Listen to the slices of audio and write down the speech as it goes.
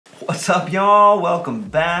What's up, y'all? Welcome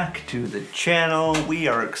back to the channel. We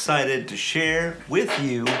are excited to share with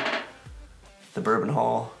you the bourbon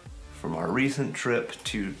haul from our recent trip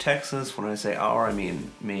to Texas. When I say our, I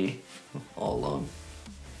mean me, all alone.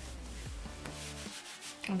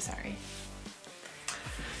 I'm sorry.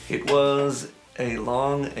 It was a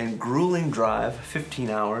long and grueling drive, 15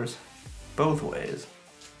 hours, both ways.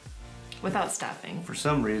 Without stopping. For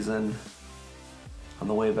some reason, on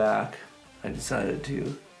the way back, I decided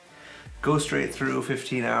to go straight through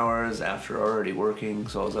 15 hours after already working,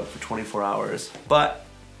 so I was up for 24 hours. But,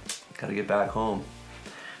 gotta get back home.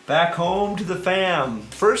 Back home to the fam.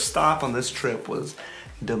 First stop on this trip was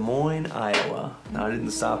Des Moines, Iowa. Now, I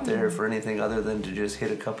didn't stop there for anything other than to just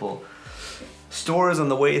hit a couple stores on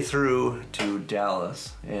the way through to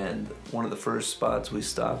Dallas. And one of the first spots we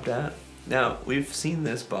stopped at. Now, we've seen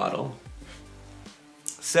this bottle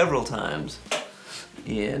several times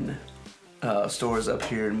in stores up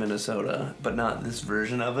here in Minnesota, but not this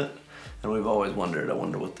version of it. And we've always wondered, I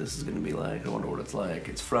wonder what this is gonna be like. I wonder what it's like.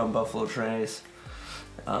 It's from Buffalo Trace.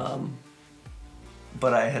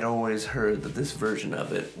 But I had always heard that this version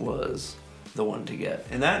of it was the one to get.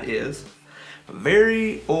 And that is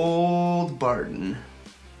very old Bourbon.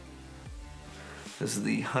 This is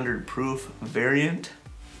the 100 proof variant.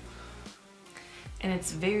 And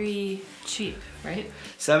it's very cheap, right?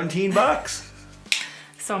 17 bucks.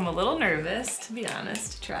 So I'm a little nervous, to be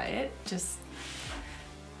honest, to try it. Just,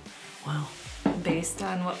 Wow. based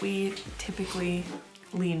on what we typically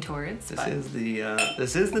lean towards. This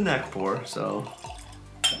is the neck pour, so.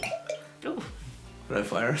 Ooh. Did I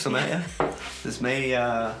fire some at you? This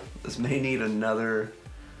may need another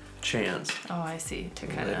chance. Oh, I see. To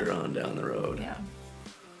kind Later of on down the road. Yeah.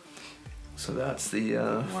 So that's the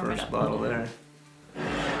Warm it first up. bottle there.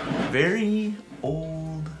 Very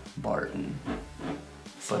old Barton.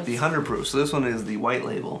 But the 100 proof. So this one is the white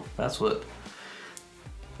label. That's what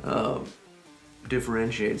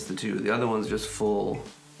differentiates the two. The other one's just full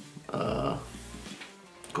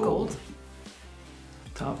gold.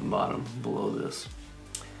 Top and bottom below this.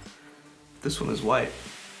 This one is white.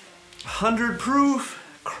 100 proof,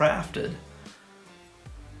 crafted.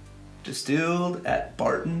 Distilled at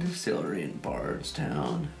Barton Distillery in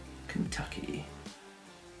Bardstown, Kentucky.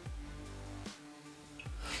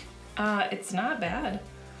 It's not bad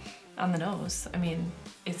on the nose. I mean,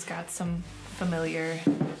 it's got some familiar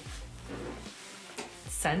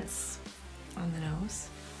scents on the nose.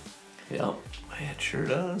 Yep, it sure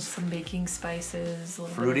does. Some baking spices, a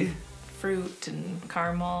little Fruity? bit of fruit and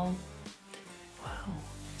caramel. Wow,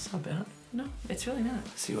 it's not bad. No, it's really not.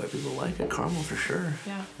 See why people like it. Caramel for sure.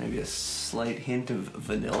 Yeah. Maybe a slight hint of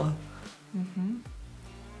vanilla. Mm-hmm.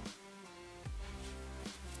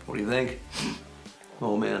 What do you think?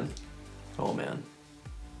 Oh man. Oh man.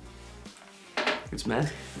 It's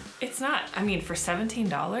mad. It's not. I mean, for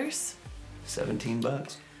 $17, 17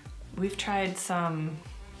 bucks. we've tried some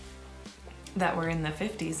that were in the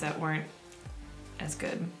 50s that weren't as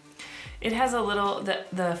good. It has a little,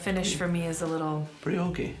 the finish for me is a little, Pretty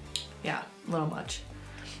okay. yeah, a little much.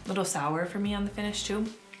 A little sour for me on the finish too,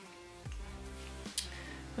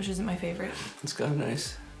 which isn't my favorite. It's got a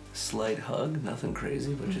nice slight hug. Nothing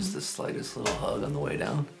crazy, but just the slightest little hug on the way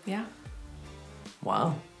down. Yeah.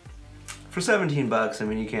 Wow. For 17 bucks, I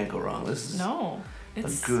mean, you can't go wrong. This is No, a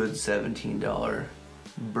it's good $17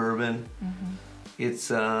 bourbon.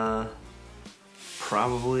 It's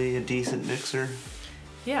probably a decent mixer.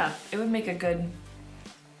 Yeah, it would make a good,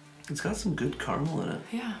 It's got some good caramel in it.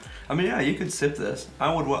 yeah. I mean, yeah, you could sip this.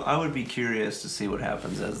 I would be curious to see what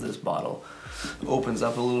happens as this bottle opens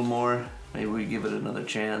up a little more. Maybe we give it another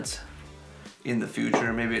chance in the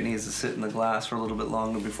future. Maybe it needs to sit in the glass for a little bit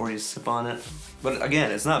longer before you sip on it. But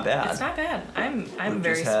again, it's not bad. It's not bad. I'm We've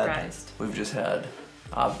very just had- surprised. We've just had,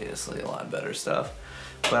 obviously, a lot better stuff.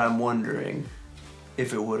 But I'm wondering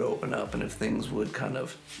if it would open up and if things would kind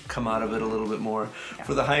of come out of it a little bit more. Yeah.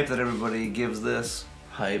 For the hype that everybody gives this,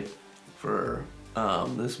 hype for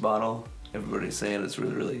this bottle, everybody's saying it's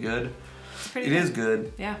really, really good. It's pretty It good. is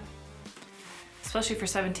good. Yeah. Especially for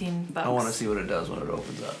 17 bucks. I want to see what it does when it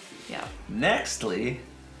opens up. Yeah. Nextly,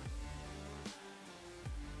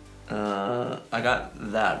 I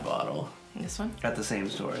got that bottle This one? at the same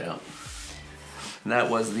store, yeah. And that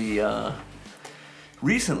was the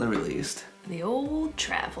recently released. The Old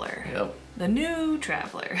Traveler. Yep, The New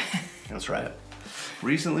Traveler. that's right.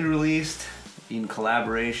 Recently released in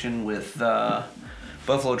collaboration with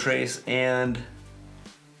Buffalo Trace and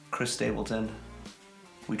Chris Stapleton.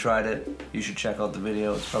 We tried it. You should check out the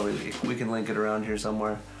video. It's probably, we can link it around here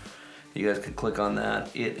somewhere. You guys could click on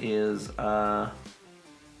that. It is,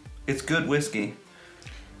 it's good whiskey.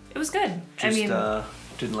 It was good. Just, I mean,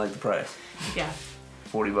 Didn't like the price. Yeah.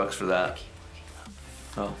 $40 for that.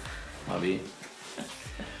 Oh, hobby.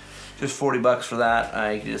 Just $40 for that.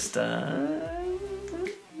 I just,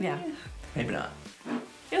 Yeah. maybe not.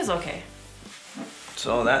 It was okay.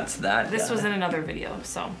 So that's that. This was in another video,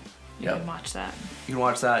 so you Yep. can watch that. You can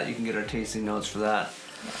watch that. You can get our tasting notes for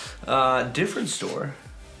that. Different store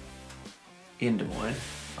in Des Moines,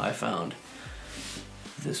 I found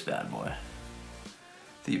this bad boy.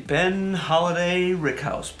 The Ben Holiday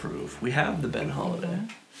Rickhouse Proof. We have the Ben Holiday.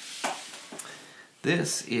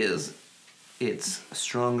 This is its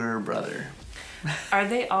stronger brother. Are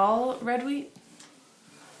they all red wheat?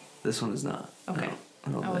 This one is not. Okay.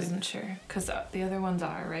 No, I wasn't sure, because the other ones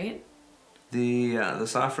are, right? The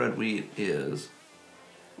soft red wheat is,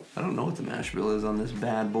 I don't know what the mash bill is on this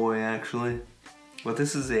bad boy actually, but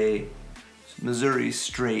this is a Missouri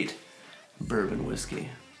straight bourbon whiskey.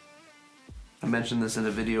 I mentioned this in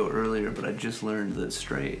a video earlier, but I just learned that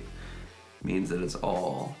straight means that it's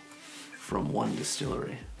all from one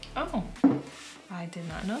distillery Oh, I did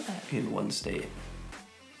not know that. in one state.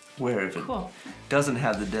 Where if it Cool. doesn't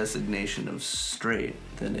have the designation of straight,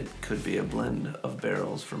 then it could be a blend of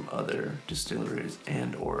barrels from other distilleries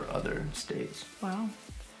and or other states. Wow.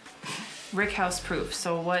 Rickhouse proof.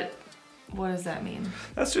 So what does that mean?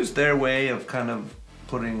 That's just their way of kind of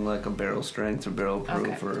putting like a barrel strength or barrel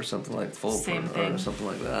proof Okay. or something like full Same proof thing. or something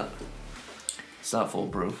like that. It's not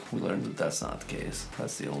foolproof. We learned that that's not the case.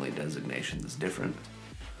 That's the only designation that's different.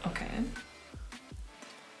 Okay.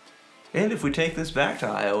 And if we take this back to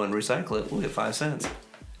Iowa and recycle it, we'll get 5 cents.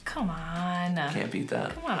 Come on. Can't beat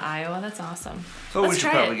that. Come on, Iowa. That's awesome. So Let's we should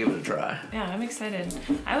try probably it. give it a try. Yeah, I'm excited.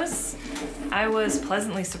 I was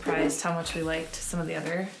pleasantly surprised how much we liked some of the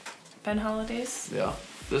other Ben Holidays. Yeah.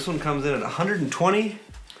 This one comes in at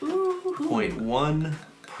 120.1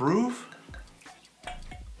 proof.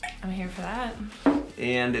 I'm here for that.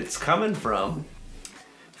 And it's coming from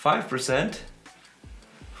 5%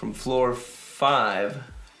 from floor 5,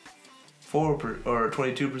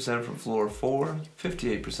 22% from floor 4,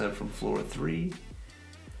 58% from floor 3,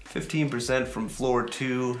 15% from floor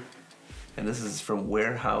 2, and this is from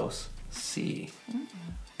warehouse C.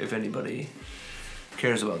 If anybody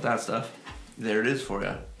cares about that stuff, there it is for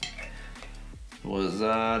you. It was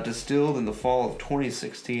distilled in the fall of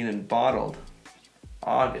 2016 and bottled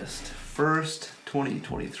August 1st,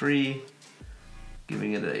 2023,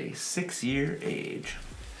 giving it a 6-year age.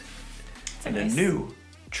 And a new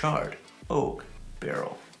charred oak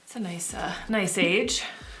barrel. It's a nice age.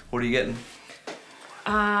 What are you getting?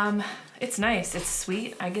 It's nice. It's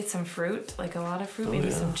sweet. I get some fruit, like a lot of fruit, maybe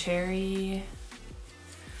yeah. some cherry.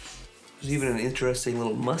 There's even an interesting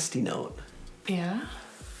little musty note. Yeah.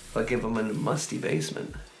 Like if I'm in a musty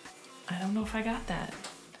basement. I don't know if I got that,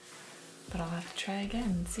 but I'll have to try again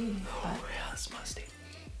and see. But Oh yeah, it's musty.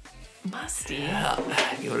 musty. Yeah,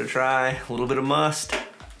 give it a try. A little bit of must.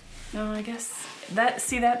 No, I guess that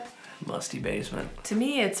Musty basement. to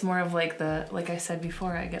me it's more of like like I said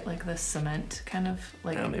before, I get like the cement kind of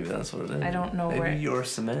like Yeah, maybe that's what it is. I don't know maybe where- your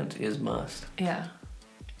cement is must. yeah.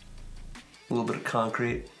 A little bit of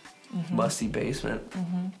concrete, musty basement.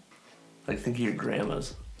 Like think of your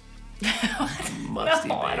grandma's. Musty No,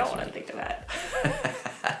 basement. I don't want to think of that.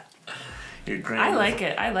 Your grandma's I like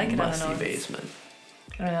it. I like it on the musty nose. basement.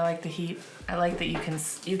 I mean, I like the heat. I like that you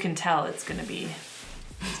can tell it's gonna be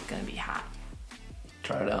hot.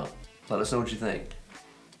 Try it out. Let us know what you think.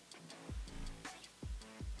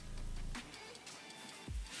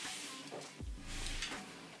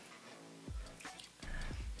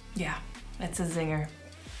 Yeah, it's a zinger.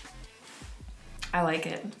 I like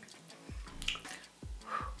it.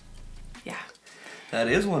 Yeah. That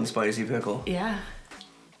is one spicy pickle, Yeah.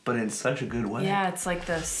 but in such a good way. Yeah, it's like It's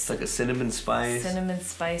this like a cinnamon spice, cinnamon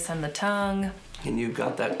spice on the tongue. and you've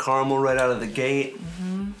got that caramel right out of the gate.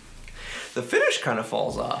 The finish kind of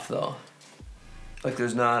falls off though. Like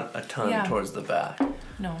there's not a ton Yeah. towards the back.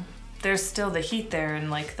 No, there's still the heat there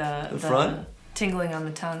and like the front? tingling on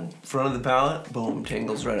the tongue. Front of the palate, boom,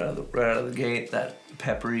 tingles right out of the gate. That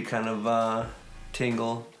peppery kind of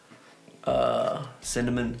tingle,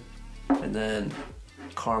 cinnamon, and then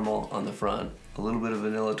caramel on the front. A little bit of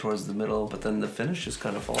vanilla towards the middle, but then the finish just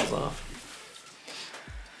kind of falls off.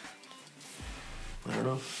 I don't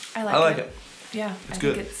know. I I like it. Yeah, It's I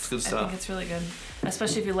good. think It's good I stuff. think it's really good,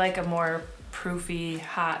 especially if you like a more proofy,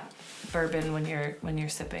 hot bourbon when you're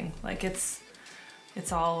sipping. Like it's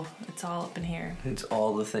all up in here. It's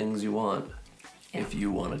all the things you want Yeah. if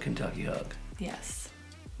you want a Kentucky hug. Yes,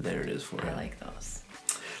 There it is for you. I like those.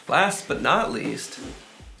 Last but not least,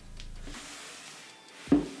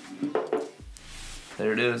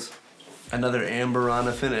 there it is. another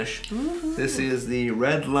Amberana finish. Ooh. This is the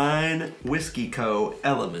Red Line Whiskey Co.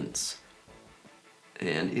 Elements.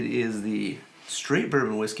 And it is the straight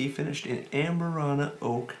bourbon whiskey finished in Amberana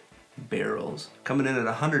oak barrels. Coming in at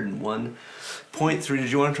 101.3.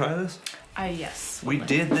 Did you want to try this? Yes. We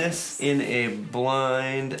did this in a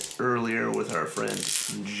blind earlier with our friend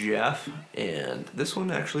Jeff, and this one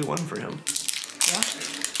actually won for him. Yeah.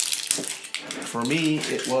 For me,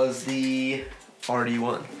 it was the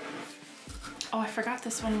RD1. Oh, I forgot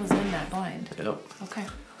this one was in that blind. Yep. Okay.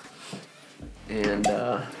 And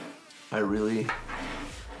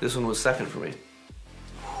this one was second for me.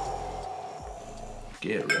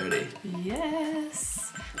 Get ready.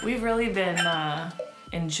 Yes. We've really been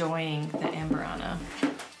enjoying the Amberana.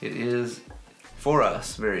 It is, for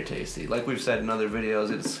us, very tasty. Like we've said in other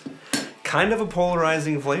videos, it's kind of a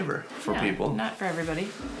polarizing flavor for people. Not for everybody.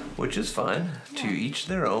 Which is fine. Yeah. To each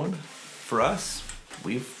their own. For us,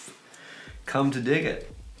 we've come to dig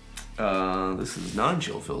it. This is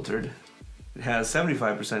non-chill filtered. It has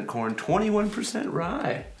 75% corn, 21%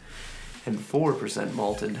 rye, and 4%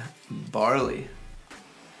 malted barley.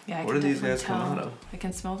 Yeah, What do these guys come out of? I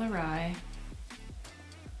can smell the rye.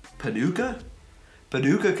 Paducah?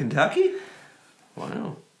 Paducah, Kentucky?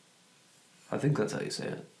 Wow. I think that's how you say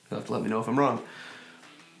it. You'll have to let me know if I'm wrong.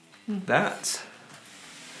 That's...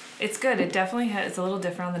 It's good. It definitely it's a little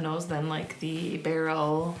different on the nose than like the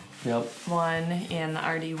barrel one and the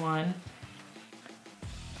RD one.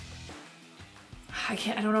 I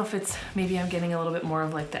don't know if it's, maybe I'm getting a little bit more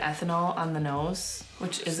of like the ethanol on the nose,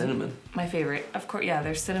 which is cinnamon. My favorite. Of course, yeah,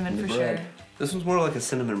 there's cinnamon for bread. sure. This one's more like a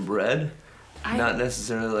cinnamon bread. Not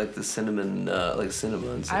necessarily like the cinnamon, like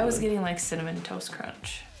cinnamon. I was getting like cinnamon toast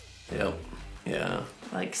crunch. Yep. Yeah.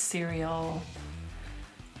 Like cereal.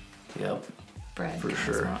 Yep. Bread. For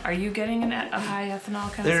sure. Smell. Are you getting a high ethanol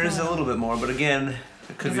kind of There is smell? a little bit more, but again,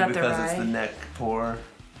 it could Is be that the because rye? it's the neck pour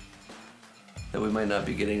that we might not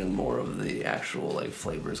be getting more of the actual like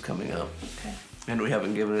flavors coming up. Okay. And we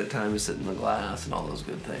haven't given it time to sit in the glass and all those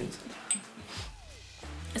good things.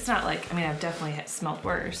 It's not like, I mean, I've definitely smelled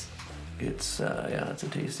worse. It's yeah, it's a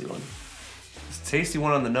tasty one. It's a tasty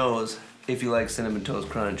one on the nose if you like cinnamon toast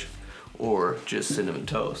crunch or just cinnamon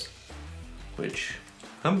toast, which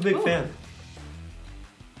I'm a big fan.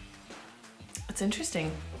 It's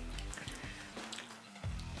interesting.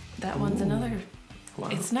 That one's another. Wow.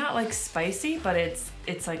 It's not like spicy, but it's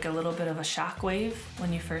like a little bit of a shock wave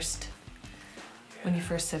when you first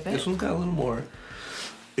sip it. This one's got a little more.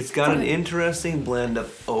 It's got an interesting blend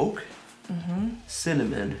of oak,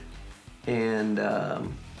 cinnamon, and the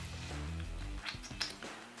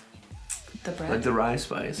bread. like the rye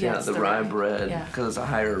spice. Yeah, Yeah, it's the the rye rye. bread, Yeah. because it's a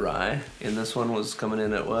higher rye. And this one was coming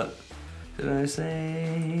in at what? Did I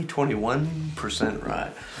say 21%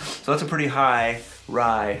 rye? So that's a pretty high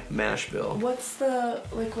rye mash bill. What's the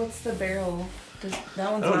barrel?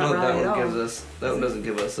 That one's I don't know not if rye that at one all. gives us. That one doesn't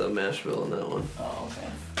give us a mash bill in that one. Oh, okay.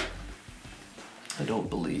 I don't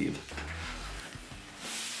believe.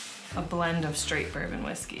 A blend of straight bourbon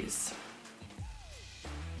whiskeys.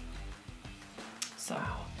 So,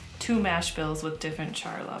 2 mash bills with different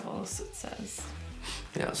char levels, it says.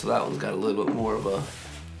 Yeah, so that one's got a little bit more of a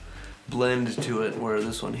blend to it, where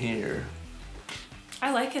this one here.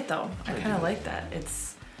 I like it though. I kind of do. like that.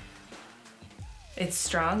 It's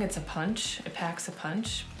strong. It's a punch. It packs a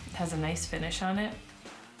punch. It has a nice finish on it.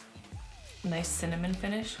 Nice cinnamon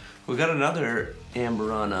finish. We got another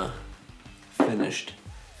Amberana finished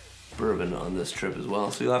bourbon on this trip as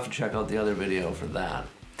well, so you'll have to check out the other video for that.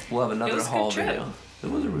 We'll have another was a good haul trip. video. It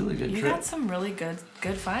was a really good You trip. got some really good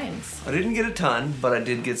finds. I didn't get a ton, but I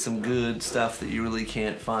did get some good stuff that you really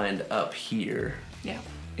can't find up here Yeah.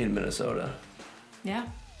 in Minnesota. Yeah.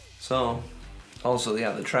 So, also,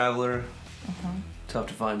 yeah, the Traveler, tough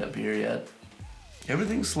to find up here yet.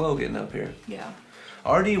 Everything's slow getting up here. Yeah.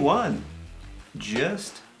 RD1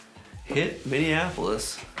 just hit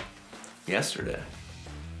Minneapolis yesterday.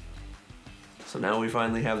 So now we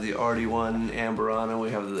finally have the RD1 Amberana.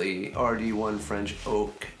 We have the RD1 French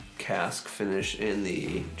Oak cask finish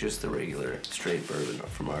in just the regular straight bourbon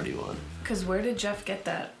from RD1. Because where did Jeff get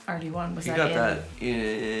that RD1? Was He that got in? that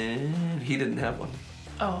in. He didn't have one.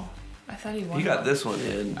 Oh, I thought he won. He got one. this one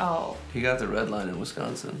in. Oh. He got the red line in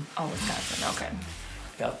Wisconsin. Oh, Wisconsin. Okay.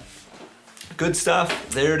 Yep. Good stuff.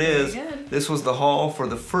 There it is. Very good. This was the haul for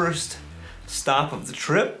the first stop of the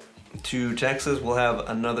trip to Texas. We'll have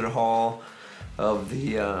another haul of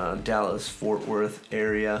the Dallas-Fort Worth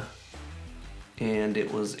area. And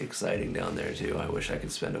it was exciting down there too. I wish I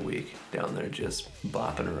could spend a week down there just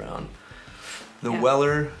bopping around. The Yeah.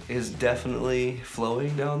 Weller is definitely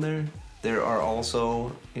flowing down there. There are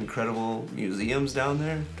also incredible museums down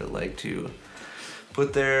there that like to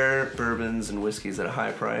put their bourbons and whiskeys at a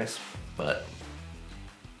high price, but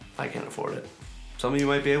I can't afford it. Some of you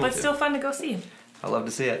might be able to. But still fun to go see. I love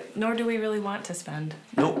to see it. Nor do we really want to spend.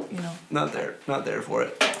 Nope. You know. Not there for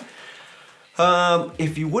it.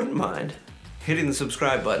 If you wouldn't mind hitting the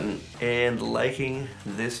subscribe button and liking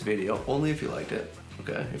this video, only if you liked it,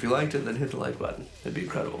 okay? If you liked it, then hit the like button. It'd be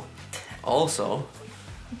incredible. Also,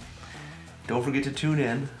 don't forget to tune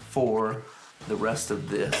in for the rest of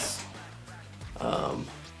this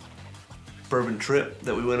bourbon trip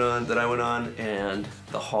that I went on, and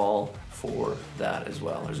the haul for that as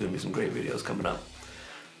well. There's gonna be some great videos coming up.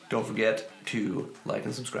 Don't forget to like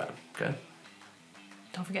and subscribe, okay?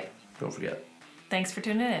 Don't forget. Don't forget. Thanks for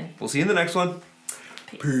tuning in. We'll see you in the next one.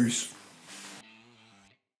 Peace. Peace.